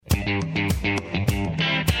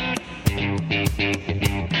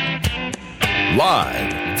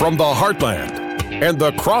Live from the heartland and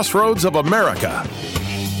the crossroads of America,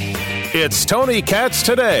 it's Tony Katz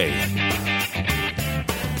Today.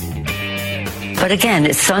 But again,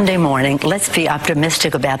 it's Sunday morning. Let's be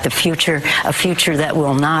optimistic about the future, a future that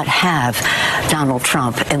will not have Donald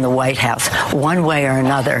Trump in the White House. One way or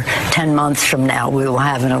another, 10 months from now, we will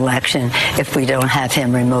have an election if we don't have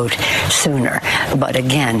him removed sooner. But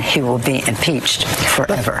again, he will be impeached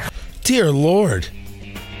forever. Dear Lord,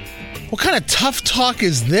 what kind of tough talk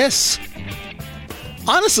is this?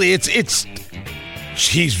 Honestly, he's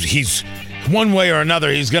one way or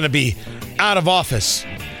another, he's going to be out of office.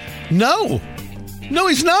 No,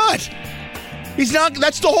 he's not. He's not.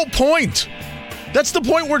 That's the whole point. That's the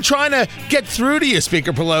point we're trying to get through to you,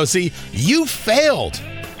 Speaker Pelosi. You failed.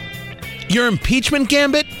 Your impeachment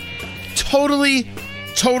gambit totally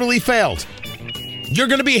failed. You're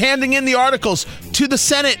going to be handing in the articles to the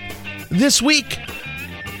Senate this week.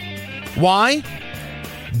 Why?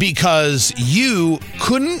 Because you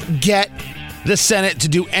couldn't get the Senate to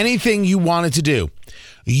do anything you wanted to do.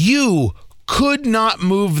 You could not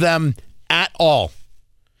move them at all.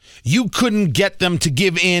 You couldn't get them to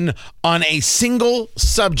give in on a single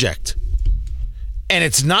subject. And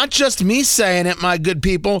it's not just me saying it, my good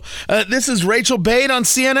people. This is Rachel Bade on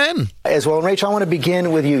CNN. As well, Rachel, I want to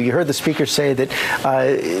begin with you. You heard the speaker say that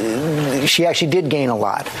she actually did gain a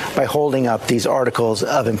lot by holding up these articles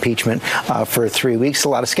of impeachment for 3 weeks. A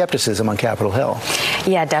lot of skepticism on Capitol Hill.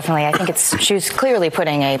 Yeah, definitely. I think she was clearly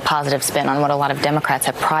putting a positive spin on what a lot of Democrats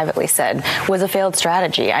have privately said was a failed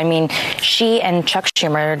strategy. I mean, she and Chuck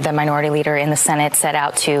Schumer, the minority leader in the Senate, set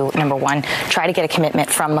out to, number one, try to get a commitment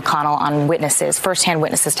from McConnell on witnesses, first-hand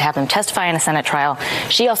witnesses, to have them testify in a Senate trial.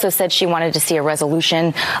 She also said she wanted to see a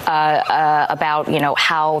resolution about,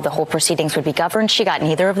 how the whole proceedings would be governed. She got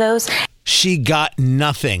neither of those. She got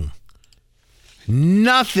nothing.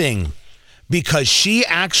 Nothing. Because she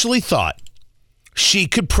actually thought she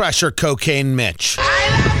could pressure Cocaine Mitch.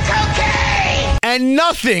 I love cocaine! And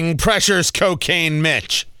nothing pressures Cocaine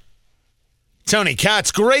Mitch. Tony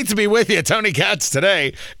Katz, great to be with you. Tony Katz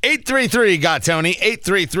Today. 833-GOT-TONY,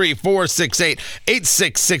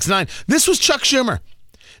 833-468-8669. This was Chuck Schumer.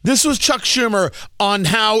 This was Chuck Schumer on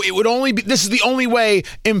how it would only be, this is the only way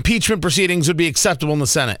impeachment proceedings would be acceptable in the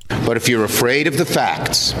Senate. But if you're afraid of the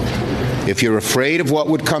facts, if you're afraid of what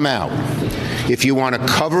would come out, if you want to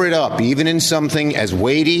cover it up, even in something as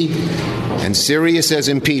weighty and serious as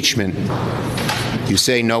impeachment, you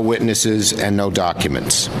say no witnesses and no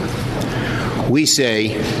documents. We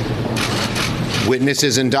say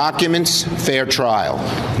witnesses and documents, fair trial.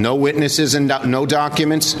 No witnesses and no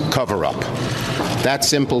documents, cover up. That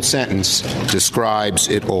simple sentence describes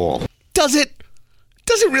it all. Does it?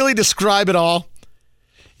 Does it really describe it all?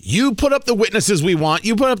 You put up the witnesses we want,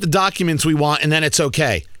 you put up the documents we want, and then it's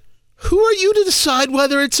okay. Who are you to decide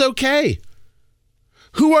whether it's okay?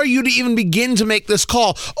 Who are you to even begin to make this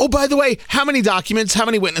call? Oh, by the way, how many documents, how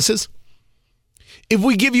many witnesses? If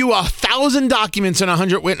we give you 1,000 documents and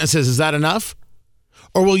 100 witnesses, is that enough?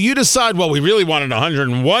 Or will you decide, well, we really wanted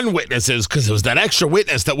 101 witnesses because it was that extra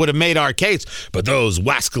witness that would have made our case. But those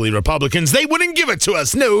wascally Republicans, they wouldn't give it to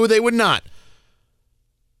us. No, they would not.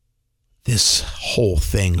 This whole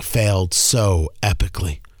thing failed so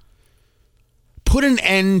epically. Put an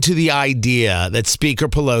end to the idea that Speaker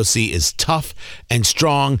Pelosi is tough and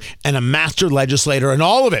strong and a master legislator and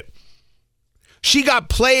all of it. She got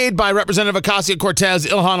played by Representative Ocasio-Cortez,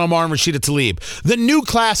 Ilhan Omar, and Rashida Tlaib. The new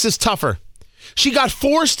class is tougher. She got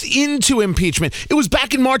forced into impeachment. It was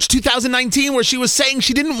back in March 2019 where she was saying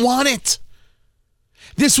she didn't want it.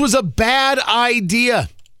 This was a bad idea.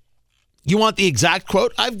 You want the exact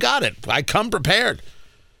quote? I've got it. I come prepared.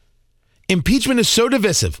 Impeachment is so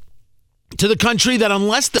divisive to the country that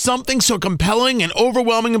unless there's something so compelling and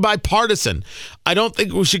overwhelming and bipartisan, I don't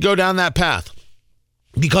think we should go down that path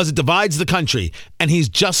because it divides the country and he's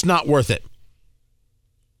just not worth it.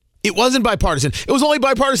 It wasn't bipartisan. It was only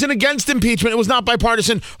bipartisan against impeachment. It was not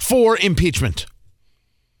bipartisan for impeachment.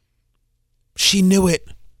 She knew it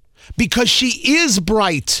because she is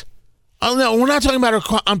bright. Oh, no, we're not talking about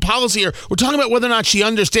her on policy here. We're talking about whether or not she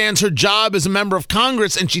understands her job as a member of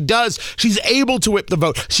Congress, and she does. She's able to whip the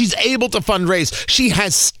vote. She's able to fundraise. She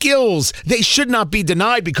has skills. They should not be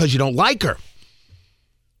denied because you don't like her.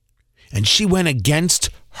 And she went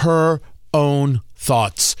against her own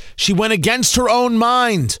thoughts. She went against her own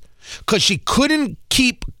mind because she couldn't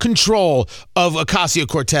keep control of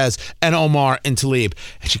Ocasio-Cortez and Omar and Tlaib.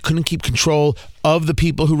 And she couldn't keep control of the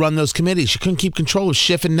people who run those committees. She couldn't keep control of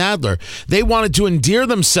Schiff and Nadler. They wanted to endear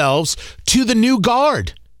themselves to the new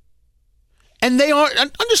guard. And they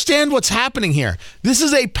understand what's happening here. This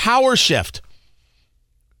is a power shift.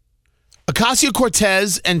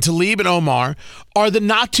 Ocasio-Cortez and Tlaib and Omar are the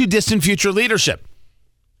not-too-distant future leadership.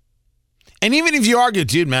 And even if you argue,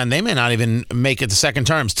 dude, man, they may not even make it to second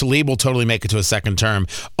terms. Tlaib will totally make it to a second term.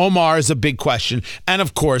 Omar is a big question. And,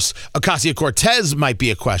 of course, Ocasio-Cortez might be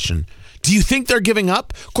a question. Do you think they're giving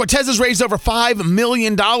up? Cortez has raised over $5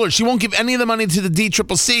 million. She won't give any of the money to the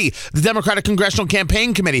DCCC, the Democratic Congressional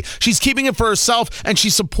Campaign Committee. She's keeping it for herself, and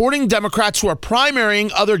she's supporting Democrats who are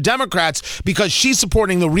primarying other Democrats because she's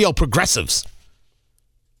supporting the real progressives.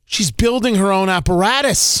 She's building her own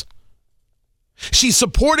apparatus. She's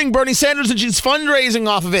supporting Bernie Sanders, and she's fundraising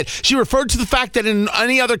off of it. She referred to the fact that in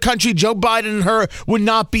any other country, Joe Biden and her would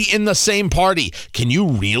not be in the same party. Can you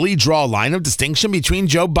really draw a line of distinction between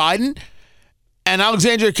Joe Biden and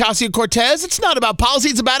Alexandria Ocasio-Cortez? It's not about policy.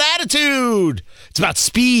 It's about attitude. It's about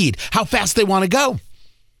speed, how fast they want to go.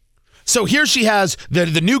 So here she has the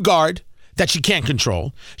new guard that she can't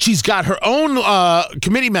control. She's got her own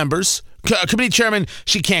committee members, committee chairman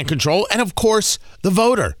she can't control, and, of course, the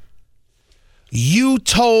voter. You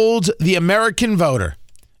told the American voter,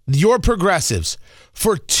 your progressives,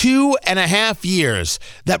 for 2.5 years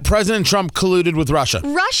that President Trump colluded with Russia.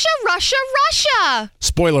 Russia.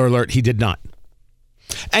 Spoiler alert, he did not.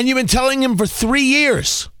 And you've been telling him for 3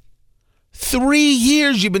 years. 3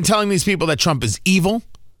 years you've been telling these people that Trump is evil,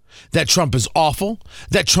 that Trump is awful,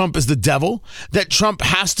 that Trump is the devil, that Trump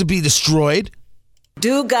has to be destroyed.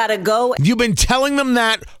 Dude gotta go. You've been telling them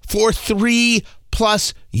that for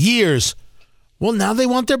 3+ years. Well, now they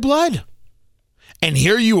want their blood. And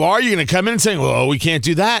here you are, you're going to come in and say, well, we can't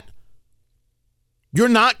do that. You're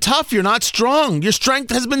not tough. You're not strong. Your strength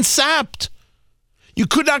has been sapped. You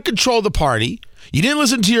could not control the party. You didn't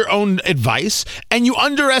listen to your own advice. And you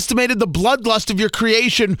underestimated the bloodlust of your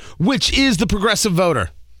creation, which is the progressive voter.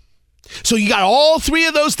 So you got all three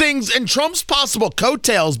of those things, and Trump's possible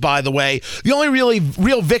coattails, by the way. The only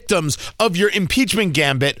real victims of your impeachment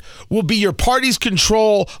gambit will be your party's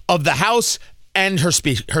control of the House and her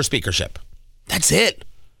speakership. That's it.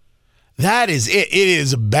 That is it. It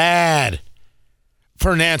is bad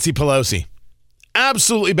for Nancy Pelosi.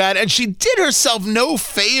 Absolutely bad. And she did herself no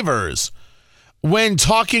favors when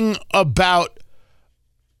talking about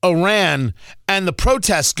Iran and the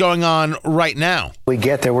protests going on right now. We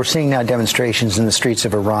get there. We're seeing now demonstrations in the streets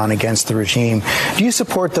of Iran against the regime. Do you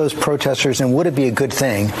support those protesters, and would it be a good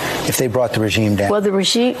thing if they brought the regime down? Well,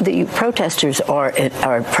 the protesters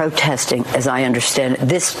are protesting, as I understand it,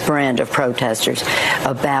 this brand of protesters,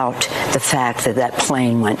 about the fact that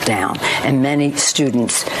plane went down. And many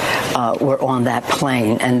students were on that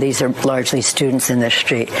plane, and these are largely students in the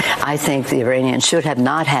street. I think the Iranians should have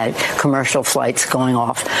not had commercial flights going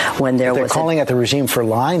off when there They're was... calling out the regime for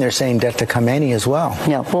lying. They're saying death to Khamenei as well.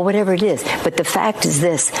 Yeah, well, whatever it is. But the fact is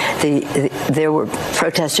this, there were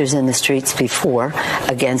protesters in the streets before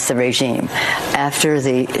against the regime. After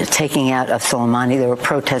the taking out of Soleimani, there were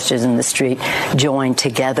protesters in the street joined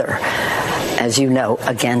together, as you know,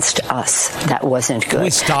 against us. That wasn't good. Can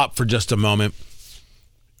we stop for just a moment?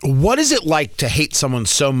 What is it like to hate someone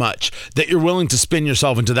so much that you're willing to spin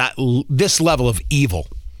yourself into this level of evil?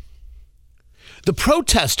 The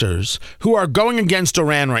protesters who are going against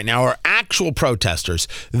Iran right now are actual protesters.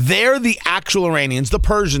 They're the actual Iranians, the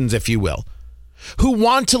Persians, if you will, who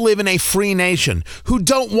want to live in a free nation, who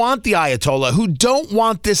don't want the Ayatollah, who don't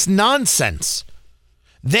want this nonsense.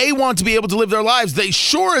 They want to be able to live their lives. They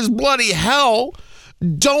sure as bloody hell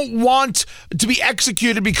don't want to be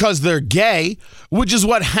executed because they're gay, which is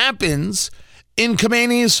what happens in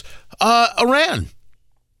Khamenei's Iran.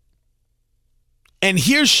 And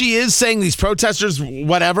here she is saying these protesters,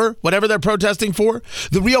 whatever they're protesting for.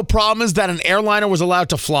 The real problem is that an airliner was allowed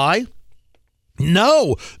to fly.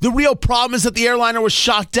 No, the real problem is that the airliner was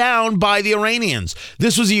shot down by the Iranians.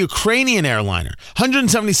 This was a Ukrainian airliner.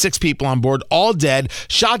 176 people on board, all dead,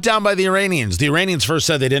 shot down by the Iranians. The Iranians first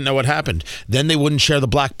said they didn't know what happened. Then they wouldn't share the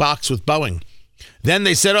black box with Boeing. Then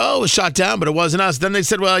they said, oh, it was shot down, but it wasn't us. Then they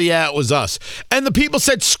said, well, yeah, it was us. And the people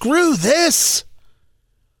said, screw this.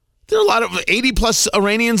 There are a lot of 80+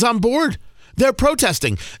 Iranians on board. They're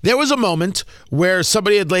protesting. There was a moment where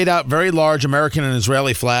somebody had laid out very large American and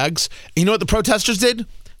Israeli flags. You know what the protesters did?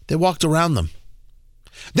 They walked around them.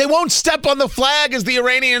 They won't step on the flag, as the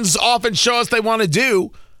Iranians often show us they want to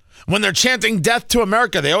do. When they're chanting death to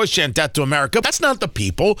America, they always chant death to America. That's not the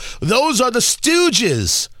people. Those are the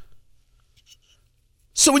stooges.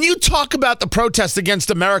 So when you talk about the protest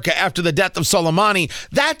against America after the death of Soleimani,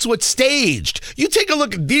 that's what's staged. You take a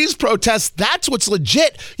look at these protests, that's what's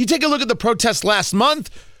legit. You take a look at the protests last month,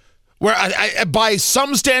 where by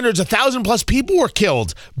some standards, 1,000+ people were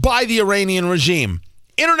killed by the Iranian regime.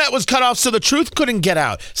 Internet was cut off so the truth couldn't get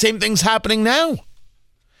out. Same thing's happening now.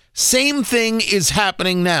 Same thing is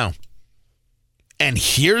happening now. And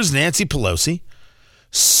here's Nancy Pelosi,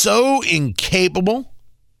 so incapable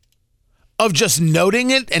of just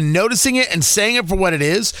noting it and noticing it and saying it for what it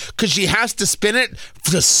is because she has to spin it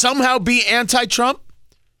to somehow be anti-Trump.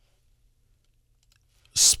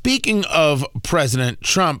 Speaking of President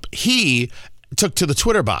Trump, he took to the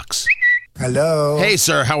Twitter box. Hello. Hey,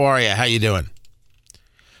 sir, how are you? How you doing?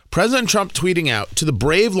 President Trump tweeting out to the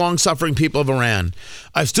brave, long-suffering people of Iran,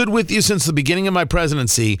 I've stood with you since the beginning of my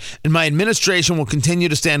presidency, and my administration will continue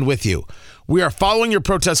to stand with you. We are following your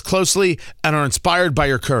protests closely and are inspired by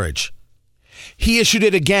your courage. He issued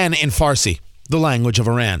it again in Farsi, the language of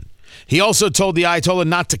Iran. He also told the Ayatollah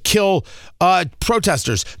not to kill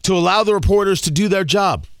protesters, to allow the reporters to do their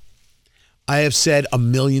job. I have said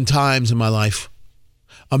 1,000,000 times in my life,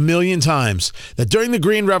 1,000,000 times, that during the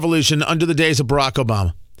Green Revolution under the days of Barack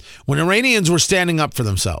Obama, when Iranians were standing up for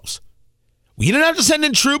themselves, you didn't have to send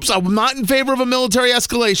in troops. I'm not in favor of a military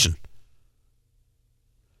escalation.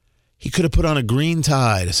 He could have put on a green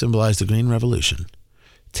tie to symbolize the Green Revolution,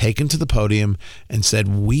 taken to the podium and said,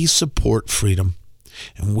 we support freedom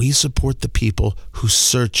and we support the people who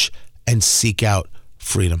search and seek out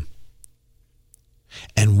freedom.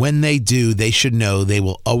 And when they do, they should know they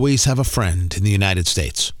will always have a friend in the United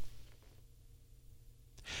States.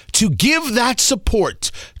 To give that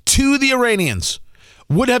support to the Iranians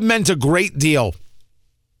would have meant a great deal.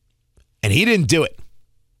 And he didn't do it.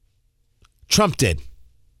 Trump did.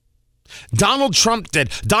 Donald Trump did.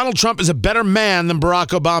 Donald Trump is a better man than Barack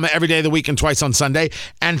Obama every day of the week and twice on Sunday,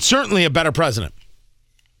 and certainly a better president.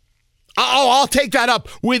 I'll take that up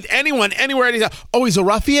with anyone, anywhere, anytime. Oh, he's a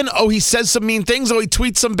ruffian? Oh, he says some mean things? Oh, he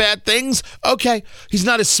tweets some bad things? Okay. He's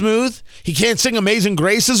not as smooth. He can't sing Amazing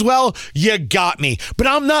Grace as well? You got me. But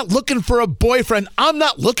I'm not looking for a boyfriend. I'm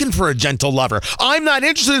not looking for a gentle lover. I'm not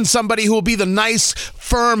interested in somebody who will be the nice,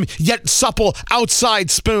 firm, yet supple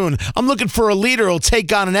outside spoon. I'm looking for a leader who will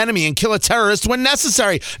take on an enemy and kill a terrorist when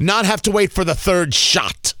necessary, not have to wait for the third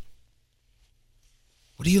shot.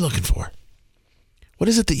 What are you looking for? What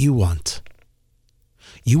is it that you want?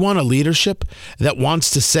 You want a leadership that wants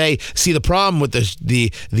to say, see, the problem with the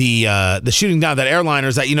shooting down of that airliner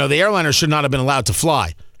is that, the airliner should not have been allowed to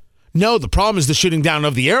fly. No, the problem is the shooting down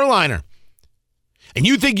of the airliner. And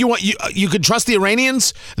you think you could trust the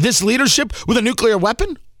Iranians, this leadership, with a nuclear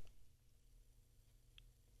weapon?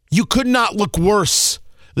 You could not look worse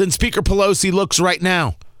than Speaker Pelosi looks right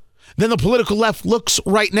now. Than the political left looks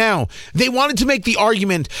right now. They wanted to make the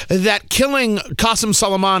argument that killing Qasem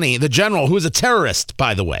Soleimani, the general, who is a terrorist,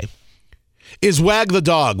 by the way, is wag the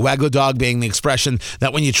dog. Wag the dog being the expression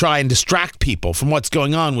that when you try and distract people from what's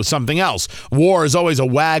going on with something else. War is always a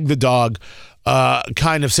wag the dog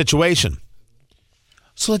kind of situation.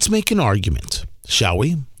 So let's make an argument, shall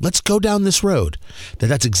we? Let's go down this road.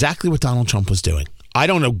 That's exactly what Donald Trump was doing. I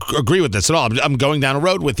don't agree with this at all. I'm going down a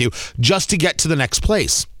road with you just to get to the next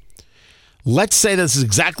place. Let's say this is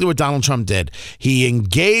exactly what Donald Trump did. He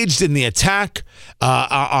engaged in the attack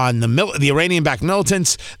on the Iranian-backed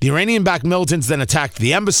militants. The Iranian-backed militants then attacked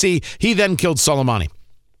the embassy. He then killed Soleimani.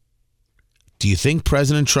 Do you think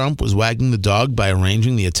President Trump was wagging the dog by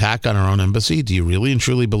arranging the attack on our own embassy? Do you really and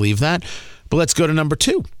truly believe that? But let's go to number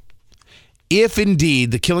 2. If indeed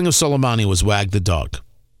the killing of Soleimani was wag the dog,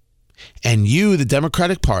 and you, the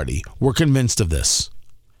Democratic Party, were convinced of this,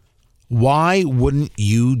 why wouldn't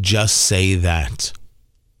you just say that?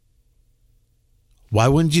 Why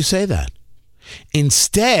wouldn't you say that?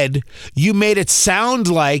 Instead, you made it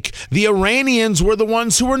sound like the Iranians were the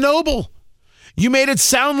ones who were noble. You made it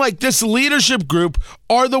sound like this leadership group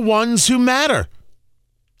are the ones who matter.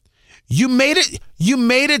 You made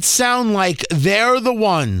it sound like they're the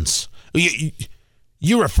ones.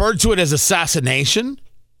 You referred to it as assassination.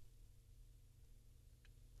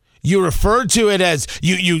 You referred to it as,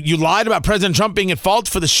 you lied about President Trump being at fault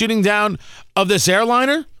for the shooting down of this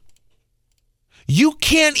airliner? You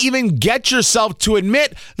can't even get yourself to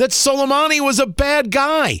admit that Soleimani was a bad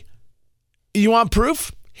guy. You want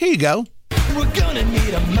proof? Here you go. We're gonna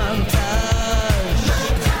need a montage.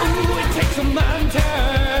 Ooh, it takes a montage.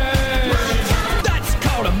 That's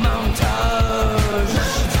called a montage.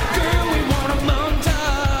 Girl, we want a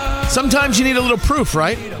montage. Sometimes you need a little proof,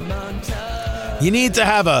 right? You need to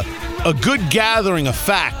have a good gathering of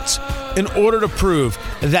facts in order to prove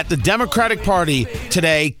that the Democratic Party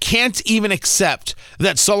today can't even accept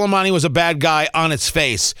that Soleimani was a bad guy on its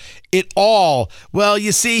face.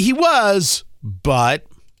 You see, he was, but...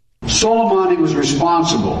 Soleimani was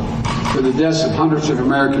responsible for the deaths of hundreds of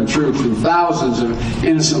American troops and thousands of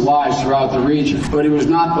innocent lives throughout the region. But he was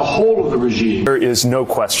not the whole of the regime. There is no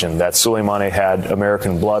question that Soleimani had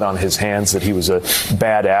American blood on his hands, that he was a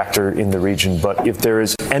bad actor in the region. But if there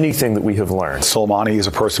is anything that we have learned, Soleimani is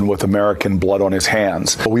a person with American blood on his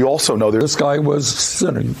hands. But we also know that this guy was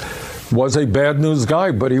a bad news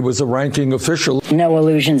guy, but he was a ranking official. No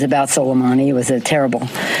illusions about Soleimani. He was a terrible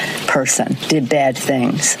person, did bad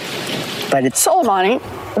things. But Soleimani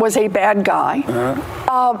was a bad guy.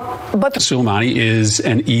 But Soleimani is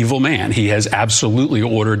an evil man. He has absolutely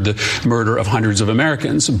ordered the murder of hundreds of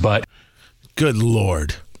Americans. But good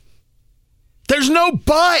Lord. There's no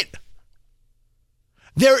but.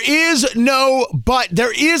 There is no but.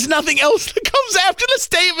 There is nothing else that comes after the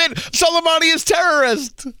statement, Soleimani is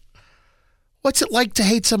terrorist. What's it like to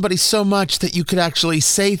hate somebody so much that you could actually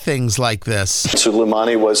say things like this?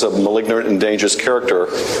 Soleimani was a malignant and dangerous character,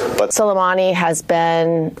 but Soleimani has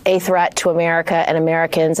been a threat to America and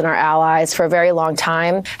Americans and our allies for a very long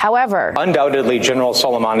time. However, undoubtedly, General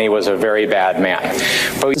Soleimani was a very bad man.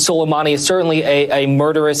 But Soleimani is certainly a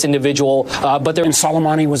murderous individual, but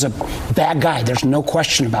Soleimani was a bad guy. There's no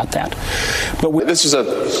question about that. But this is an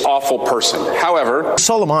awful person. However,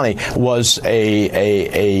 Soleimani was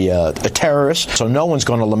a terrorist. So no one's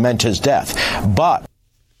going to lament his death. But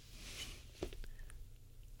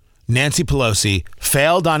Nancy Pelosi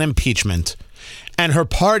failed on impeachment, and her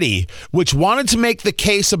party, which wanted to make the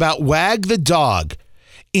case about Wag the dog,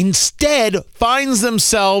 instead finds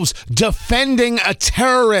themselves defending a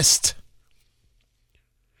terrorist.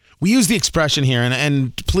 We use the expression here,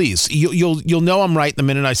 and please, you'll know I'm right the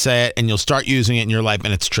minute I say it, and you'll start using it in your life,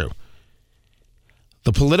 and it's true.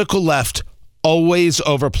 The political left always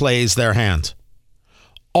overplays their hand.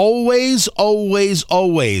 Always, always,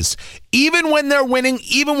 always. Even when they're winning,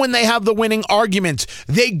 even when they have the winning argument,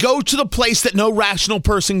 they go to the place that no rational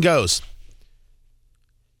person goes.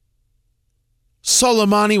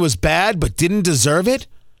 Soleimani was bad, but didn't deserve it.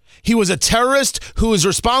 He was a terrorist who was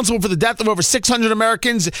responsible for the death of over 600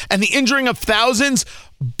 Americans and the injuring of thousands,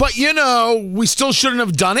 but we still shouldn't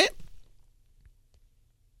have done it.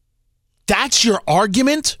 That's your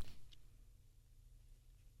argument?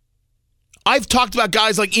 I've talked about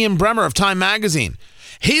guys like Ian Bremmer of Time Magazine.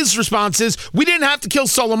 His response is, we didn't have to kill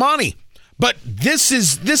Soleimani, but this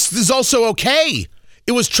is also okay.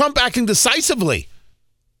 It was Trump acting decisively.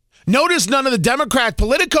 Notice none of the Democrat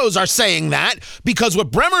politicos are saying that, because what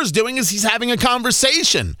Bremmer's doing is he's having a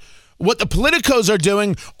conversation. What the politicos are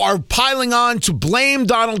doing are piling on to blame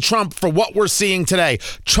Donald Trump for what we're seeing today.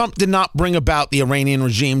 Trump did not bring about the Iranian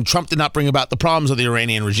regime. Trump did not bring about the problems of the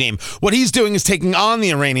Iranian regime. What he's doing is taking on the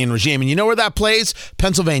Iranian regime. And you know where that plays?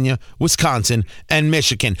 Pennsylvania, Wisconsin, and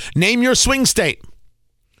Michigan. Name your swing state.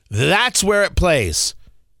 That's where it plays.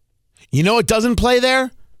 You know what doesn't play there?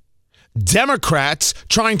 Democrats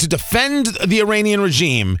trying to defend the Iranian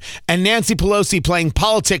regime and Nancy Pelosi playing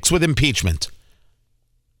politics with impeachment.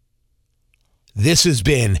 This has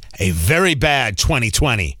been a very bad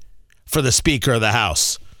 2020 for the Speaker of the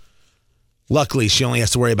House. Luckily, she only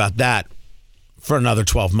has to worry about that for another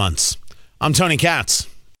 12 months. I'm Tony Katz.